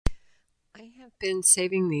have been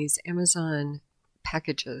saving these Amazon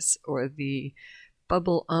packages or the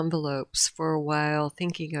bubble envelopes for a while,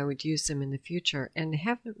 thinking I would use them in the future, and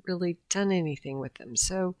haven't really done anything with them.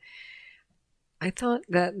 So I thought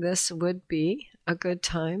that this would be a good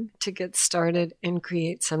time to get started and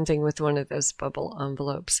create something with one of those bubble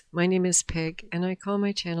envelopes. My name is Peg, and I call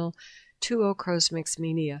my channel Two Old Crows Mix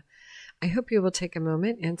Media. I hope you will take a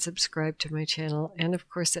moment and subscribe to my channel, and of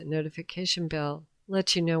course that notification bell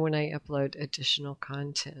lets you know when I upload additional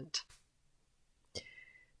content.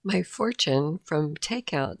 My fortune from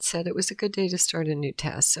takeout said it was a good day to start a new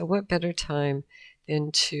task, so what better time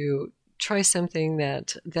than to try something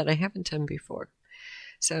that I haven't done before.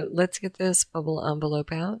 So let's get this bubble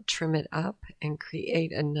envelope out, trim it up, and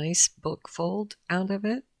create a nice book fold out of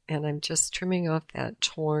it. And I'm just trimming off that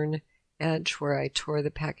torn edge where I tore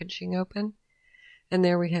the packaging open. And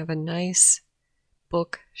there we have a nice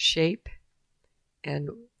book shape. And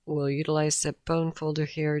we'll utilize the bone folder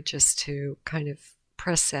here just to kind of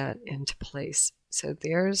press that into place. So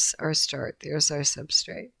there's our start, there's our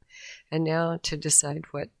substrate. And now to decide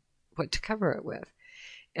what to cover it with.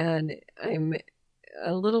 And I'm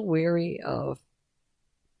a little wary of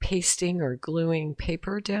pasting or gluing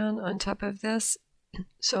paper down on top of this.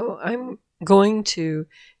 So I'm going to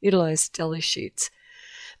utilize deli sheets.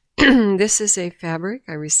 This is a fabric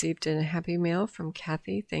I received in a Happy Mail from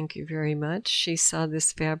Kathy. Thank you very much. She saw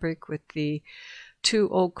this fabric with the Two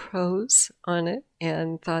Old Crows on it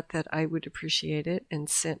and thought that I would appreciate it and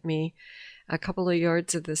sent me a couple of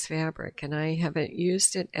yards of this fabric, and I haven't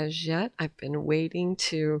used it as yet. I've been waiting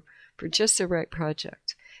for just the right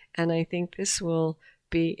project, and I think this will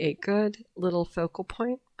be a good little focal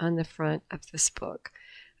point on the front of this book.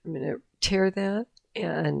 I'm going to tear that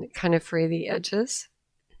and kind of fray the edges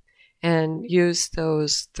and use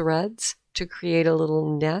those threads to create a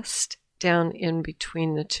little nest down in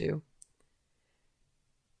between the two.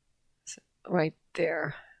 So, right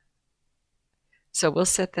there. So we'll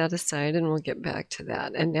set that aside and we'll get back to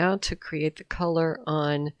that. And now to create the color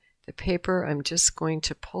on the paper, I'm just going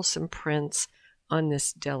to pull some prints on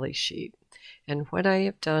this deli sheet. And what I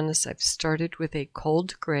have done is I've started with a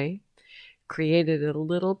cold gray, created a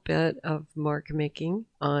little bit of mark making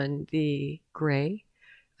on the gray.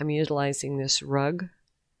 I'm utilizing this rug,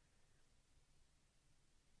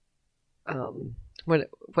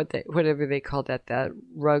 whatever they call that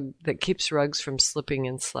rug that keeps rugs from slipping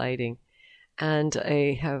and sliding. And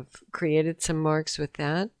I have created some marks with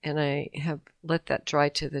that, and I have let that dry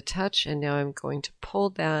to the touch, and now I'm going to pull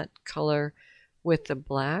that color with the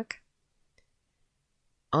black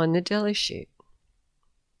on the deli sheet.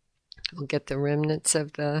 We'll get the remnants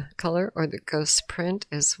of the color or the ghost print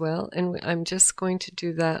as well, and I'm just going to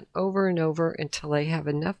do that over and over until I have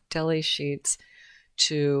enough deli sheets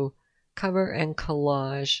to cover and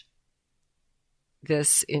collage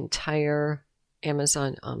this entire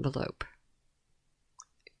Amazon envelope.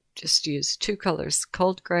 Just use two colors,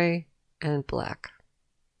 cold gray and black.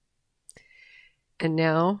 And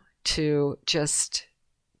now to just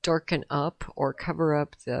darken up or cover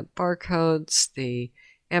up the barcodes, the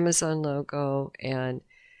Amazon logo, and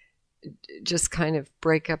just kind of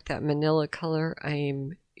break up that manila color,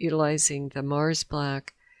 I'm utilizing the Mars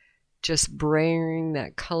Black, just braying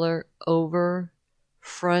that color over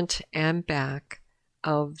front and back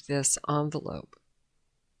of this envelope.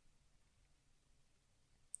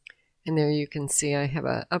 And there you can see I have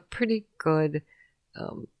a pretty good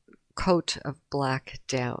coat of black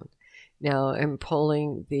down. Now I'm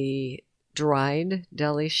pulling the dried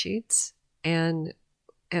deli sheets and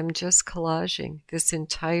am just collaging this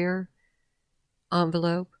entire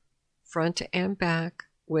envelope, front and back,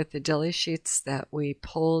 with the deli sheets that we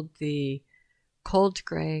pulled the cold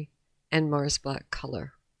gray and Mars Black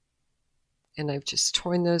color. And I've just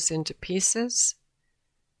torn those into pieces.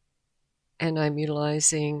 And I'm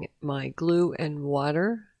utilizing my glue and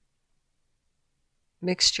water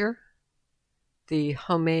mixture, the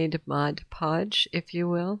homemade Mod Podge, if you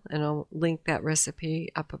will, and I'll link that recipe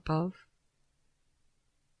up above.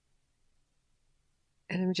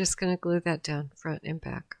 And I'm just going to glue that down front and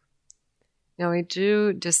back. Now I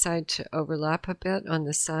do decide to overlap a bit on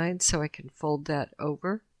the side so I can fold that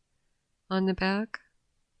over on the back.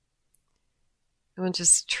 And we'll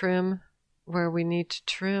just trim where we need to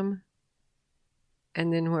trim.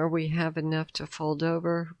 And then where we have enough to fold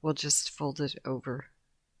over, we'll just fold it over.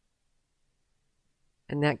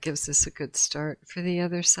 And that gives us a good start for the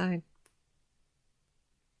other side.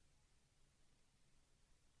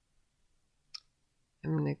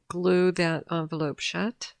 I'm going to glue that envelope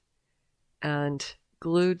shut and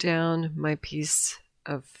glue down my piece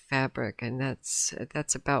of fabric. And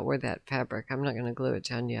that's about where that fabric, I'm not going to glue it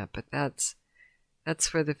down yet, but that's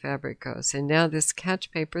That's where the fabric goes. And now this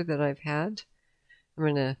catch paper that I've had, I'm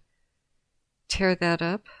going to tear that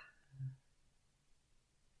up.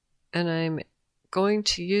 And I'm going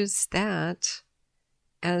to use that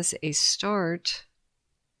as a start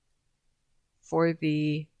for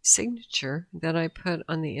the signature that I put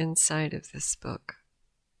on the inside of this book.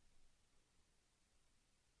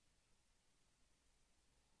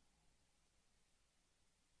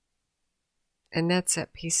 And that's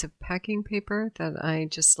that piece of packing paper that I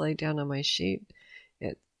just laid down on my sheet.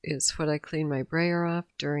 It is what I clean my brayer off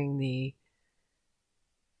during the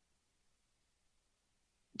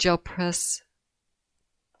gel press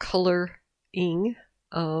coloring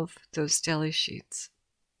of those deli sheets.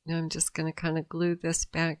 Now I'm just going to kind of glue this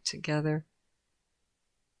back together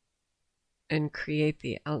and create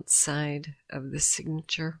the outside of the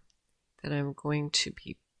signature that I'm going to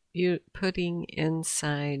be putting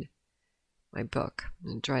inside my book.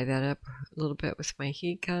 And dry that up a little bit with my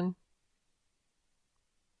heat gun.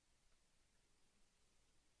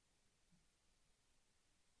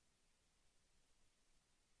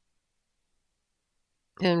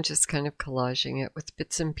 And I'm just kind of collaging it with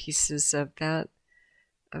bits and pieces of that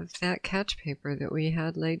catch paper that we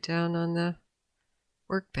had laid down on the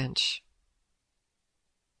workbench.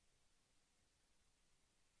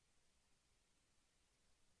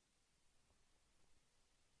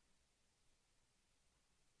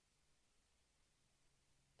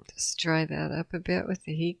 Just dry that up a bit with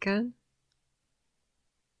the heat gun.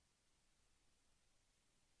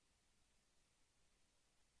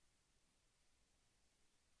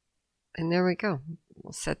 And there we go.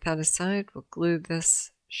 We'll set that aside. We'll glue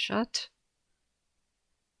this shut.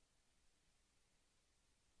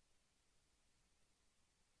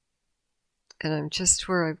 And I'm just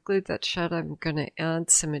where I've glued that shut, I'm going to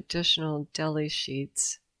add some additional deli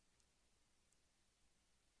sheets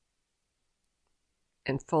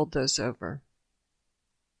and fold those over,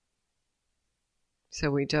 so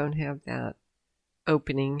we don't have that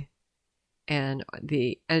opening and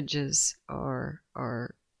the edges are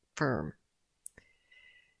firm.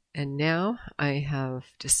 And now I have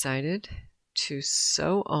decided to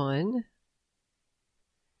sew on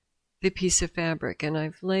the piece of fabric, and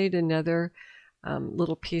I've laid another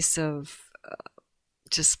little piece of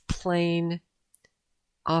just plain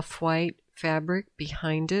off-white fabric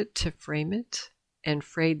behind it to frame it, and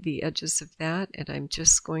frayed the edges of that, and I'm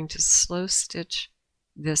just going to slow stitch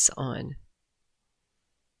this on.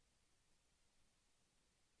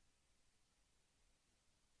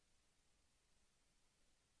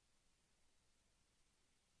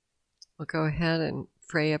 We'll go ahead and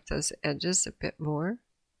fray up those edges a bit more.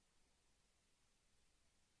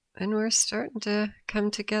 And we're starting to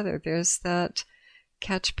come together. There's that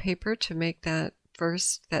catch paper to make that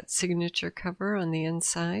signature cover on the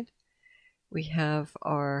inside. We have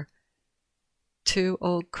our 2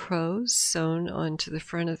 old crows sewn onto the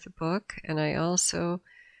front of the book, and I also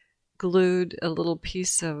glued a little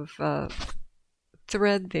piece of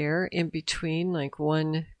thread there in between, like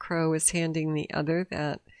one crow is handing the other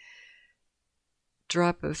that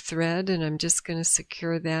drop of thread, and I'm just going to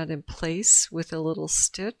secure that in place with a little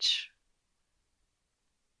stitch.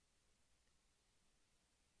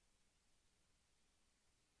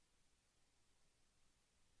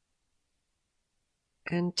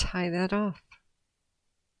 And tie that off.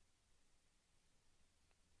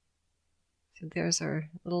 So there's our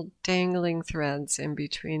little dangling threads in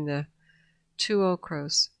between the 2 old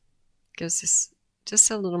crows. Gives us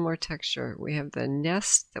just a little more texture. We have the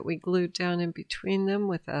nest that we glued down in between them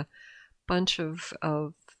with a bunch of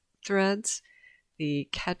threads, the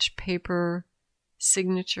catch paper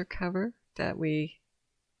signature cover that we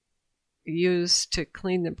used to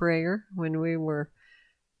clean the brayer when we were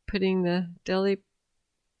putting the deli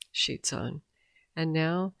sheets on. And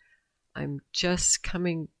now I'm just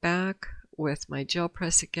coming back with my gel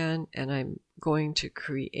press again, and I'm going to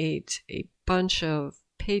create a bunch of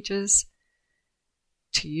pages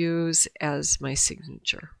to use as my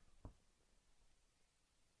signature.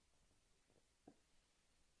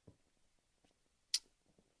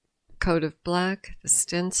 Coat of black, the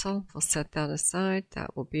stencil, we'll set that aside.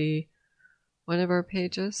 That will be one of our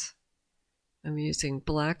pages. I'm using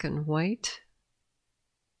black and white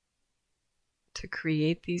to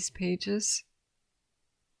create these pages.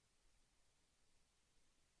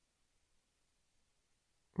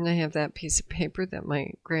 And I have that piece of paper that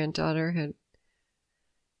my granddaughter had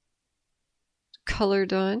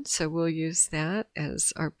colored on, so we'll use that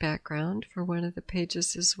as our background for one of the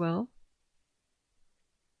pages as well.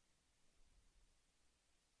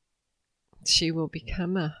 She will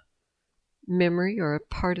become a memory or a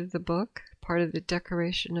part of the book, part of the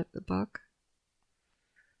decoration of the book.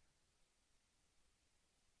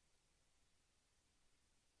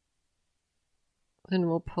 And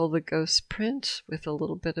we'll pull the ghost print with a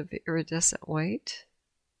little bit of iridescent white.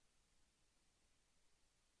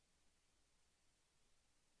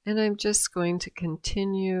 And I'm just going to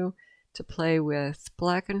continue to play with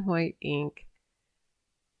black and white ink,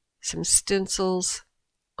 some stencils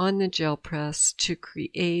on the gel press to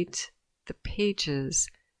create the pages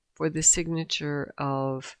for the signature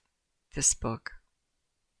of this book.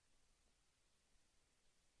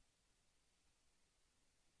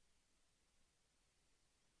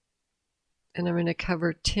 And I'm going to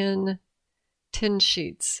cover 10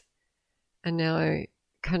 sheets. And now I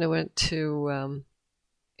kind of went to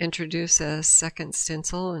introduce a second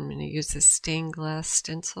stencil. I'm going to use this stained glass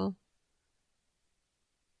stencil.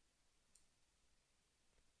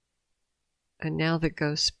 And now the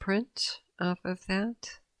ghost print off of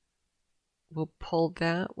that. We'll pull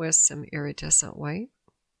that with some iridescent white.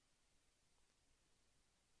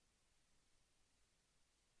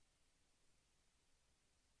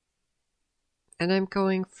 And I'm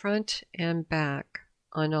going front and back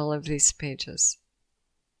on all of these pages.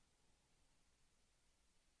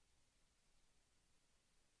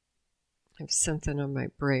 I have something on my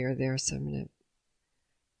brayer there, so I'm going to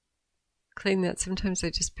clean that. Sometimes I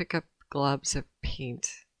just pick up globs of paint.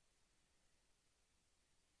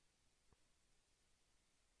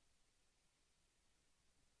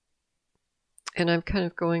 And I'm kind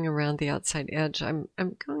of going around the outside edge. I'm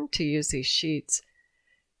going to use these sheets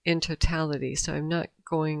in totality, so I'm not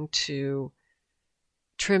going to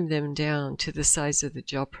trim them down to the size of the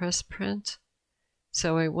gel press print.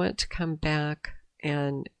 So I want to come back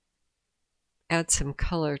and add some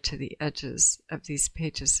color to the edges of these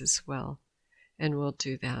pages as well. And we'll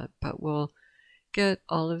do that, but we'll get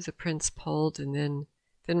all of the prints pulled, and then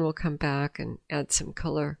we'll come back and add some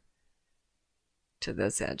color to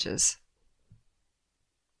those edges.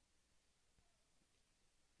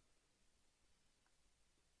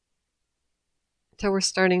 So we're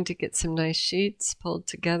starting to get some nice sheets pulled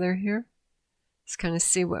together here. Let's kind of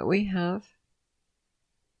see what we have.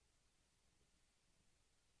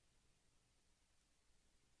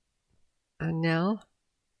 And now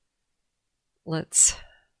let's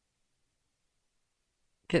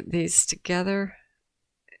get these together,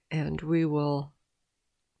 and we will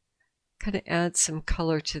kind of add some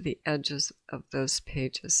color to the edges of those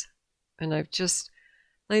pages. And I've just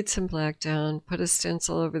laid some black down, put a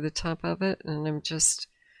stencil over the top of it, and I'm just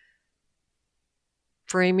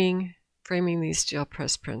framing these gel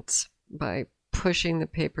press prints by pushing the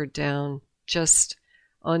paper down just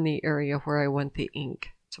on the area where I want the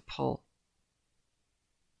ink to pull.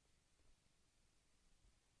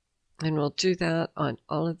 And we'll do that on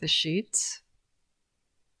all of the sheets.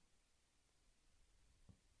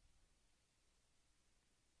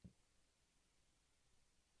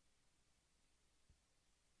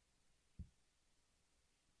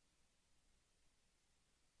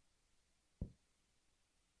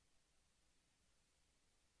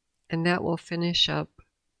 And that will finish up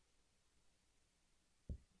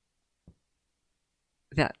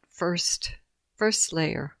that first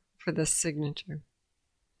layer for the signature.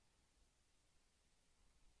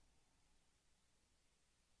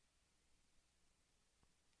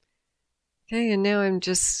 Okay, and now I'm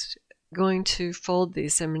just going to fold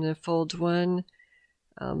these. I'm going to fold one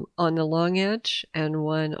on the long edge and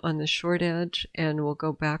one on the short edge, and we'll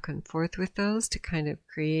go back and forth with those to kind of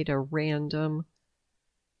create a random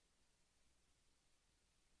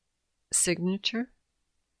signature.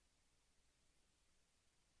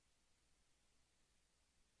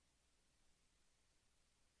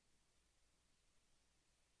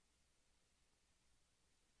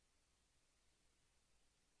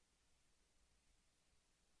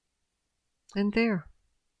 And there.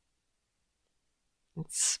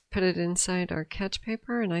 Let's put it inside our catch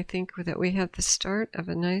paper, and I think that we have the start of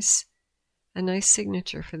a nice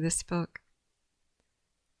signature for this book.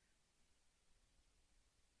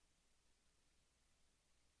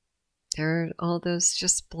 There are all those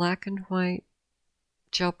just black and white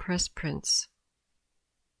gel press prints.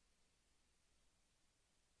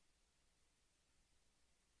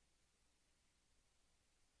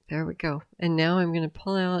 There we go. And now I'm going to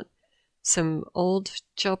pull out some old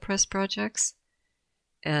gel press projects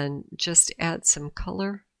and just add some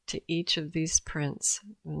color to each of these prints.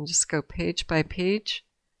 And just go page by page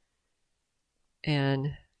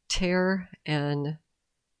and tear and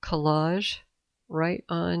collage right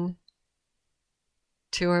on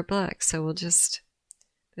to our black. So we'll just,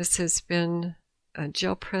 this has been a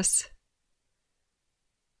gel press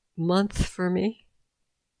month for me.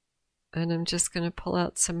 And I'm just going to pull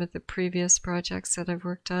out some of the previous projects that I've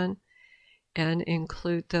worked on and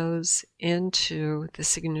include those into the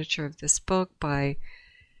signature of this book by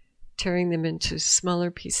tearing them into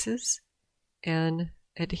smaller pieces and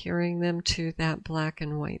adhering them to that black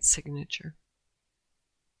and white signature.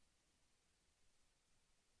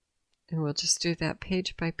 And we'll just do that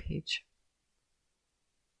page by page.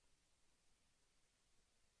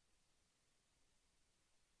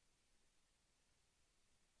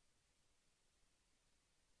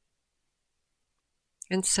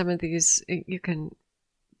 And some of these, you can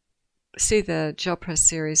see the gel press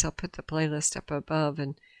series. I'll put the playlist up above,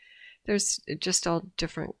 and there's just all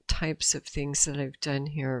different types of things that I've done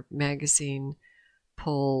here. Magazine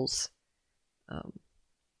pulls,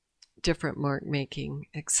 different mark making,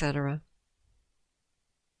 etc.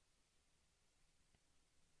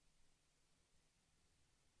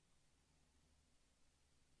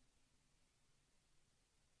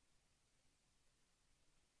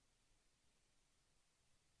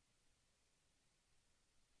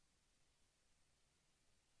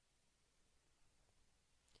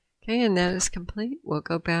 Okay, and that is complete. We'll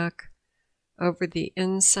go back over the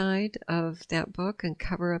inside of that book and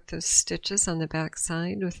cover up those stitches on the back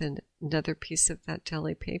side with another piece of that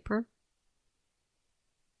Deli paper.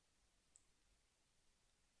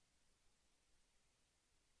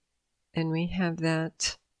 And we have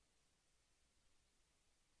that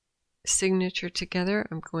signature together.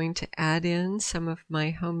 I'm going to add in some of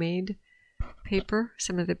my homemade paper,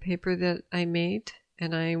 some of the paper that I made,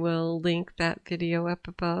 and I will link that video up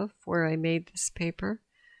above where I made this paper.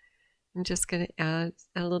 I'm just going to add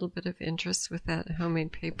a little bit of interest with that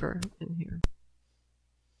homemade paper in here.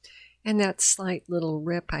 And that slight little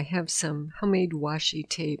rip, I have some homemade washi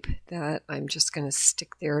tape that I'm just going to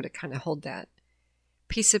stick there to kind of hold that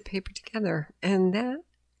piece of paper together. And that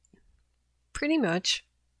pretty much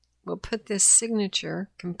will put this signature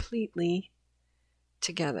completely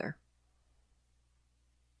together.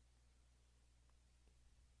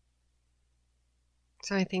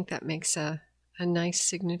 So I think that makes a nice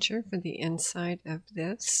signature for the inside of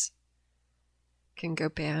this. Can go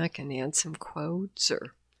back and add some quotes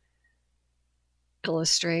or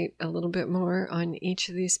illustrate a little bit more on each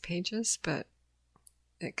of these pages, but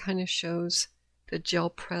it kind of shows the gel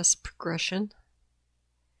press progression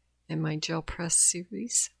in my gel press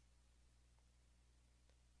series.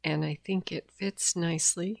 And I think it fits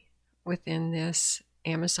nicely within this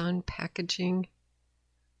Amazon packaging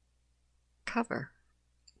cover.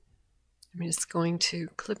 I'm just going to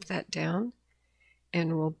clip that down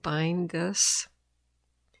and we'll bind this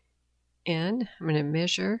in. I'm going to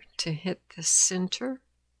measure to hit the center.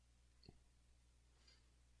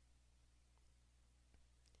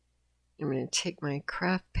 I'm going to take my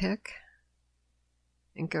craft pick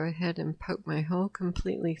and go ahead and poke my hole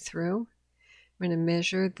completely through. I'm going to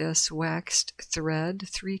measure this waxed thread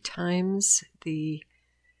 3 times the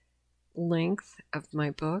length of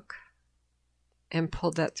my book and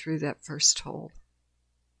pull that through that first hole.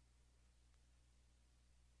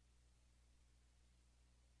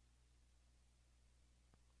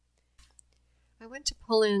 I went to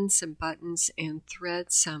pull in some buttons and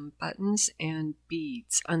thread some buttons and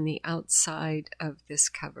beads on the outside of this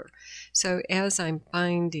cover. So as I'm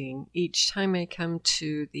binding, each time I come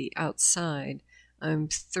to the outside, I'm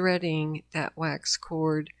threading that wax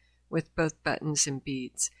cord with both buttons and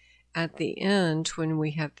beads. At the end, when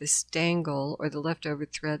we have this dangle or the leftover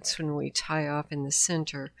threads when we tie off in the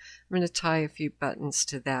center, I'm going to tie a few buttons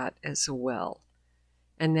to that as well.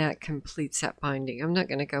 And that completes that binding. I'm not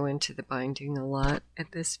going to go into the binding a lot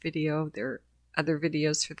at this video. There are other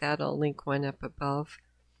videos for that. I'll link one up above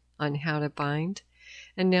on how to bind.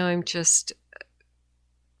 And now I'm just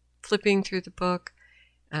flipping through the book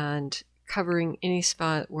and covering any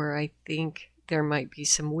spot where I think there might be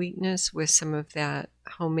some weakness with some of that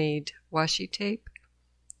homemade washi tape.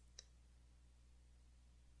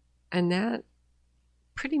 And that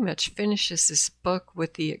pretty much finishes this book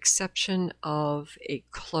with the exception of a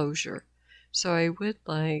closure. So I would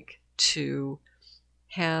like to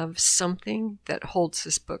have something that holds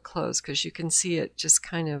this book closed, because you can see it just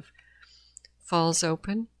kind of falls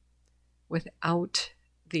open without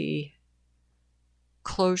the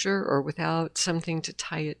closure or without something to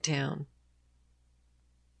tie it down.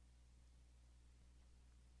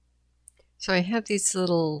 So I have these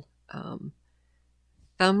little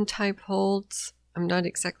thumb type holds. I'm not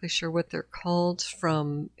exactly sure what they're called,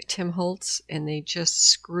 from Tim Holtz, and they just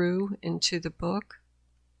screw into the book.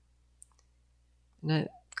 And I'm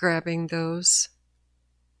grabbing those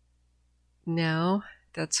now.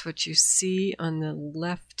 That's what you see on the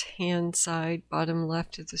left hand side, bottom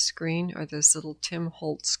left of the screen, are those little Tim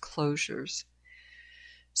Holtz closures.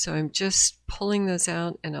 So I'm just pulling those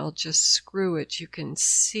out, and I'll just screw it. You can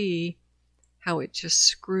see how it just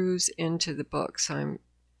screws into the book. So I'm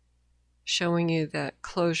showing you that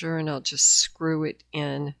closure, and I'll just screw it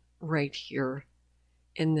in right here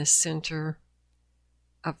in the center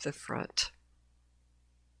of the front.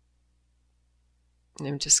 And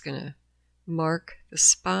I'm just going to mark the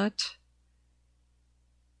spot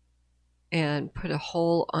and put a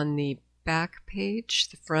hole on the back page.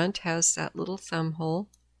 The front has that little thumb hole.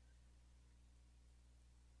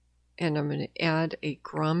 And I'm going to add a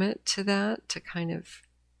grommet to that to kind of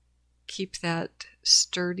keep that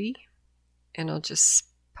sturdy. And I'll just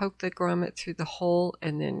poke the grommet through the hole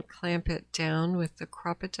and then clamp it down with the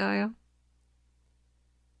crocodile.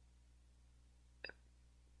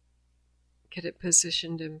 Get it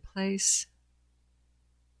positioned in place.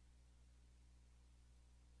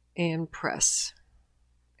 And press.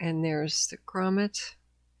 And there's the grommet.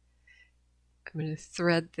 I'm going to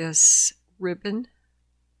thread this ribbon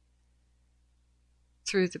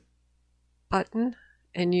through the button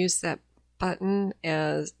and use that button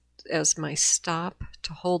as my stop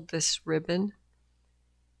to hold this ribbon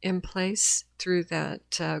in place through that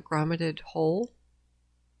grommeted hole.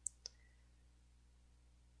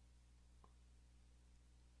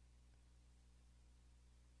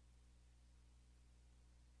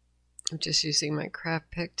 I'm just using my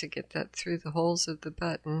craft pick to get that through the holes of the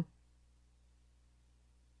button.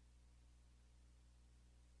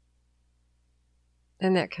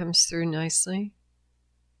 And that comes through nicely.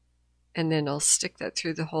 And then I'll stick that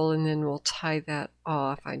through the hole, and then we'll tie that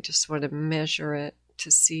off. I just want to measure it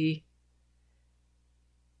to see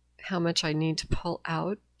how much I need to pull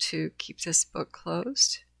out to keep this book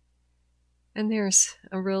closed. And there's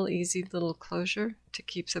a real easy little closure to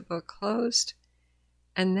keep the book closed.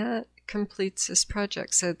 And that completes this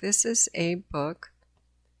project. So this is a book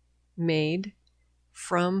made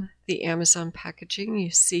from the Amazon packaging you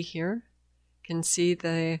see here. You can see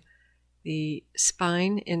the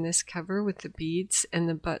spine in this cover with the beads and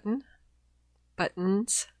the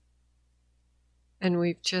buttons. And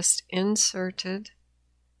we've just inserted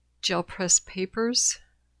gel press papers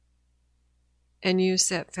and used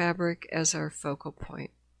that fabric as our focal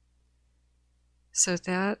point. So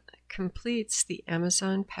that completes the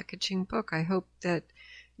Amazon packaging book. I hope that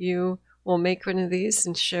you will make one of these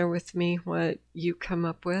and share with me what you come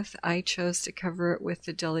up with. I chose to cover it with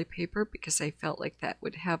the Deli paper because I felt like that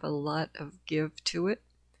would have a lot of give to it.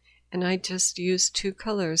 And I just used two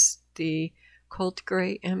colors, the cold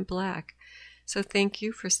gray and black. So thank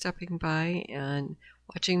you for stopping by and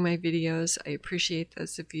watching my videos. I appreciate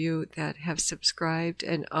those of you that have subscribed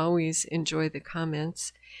and always enjoy the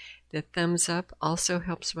comments. The thumbs up also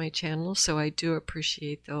helps my channel, so I do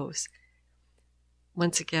appreciate those.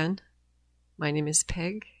 Once again, my name is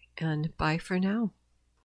Peg, and bye for now.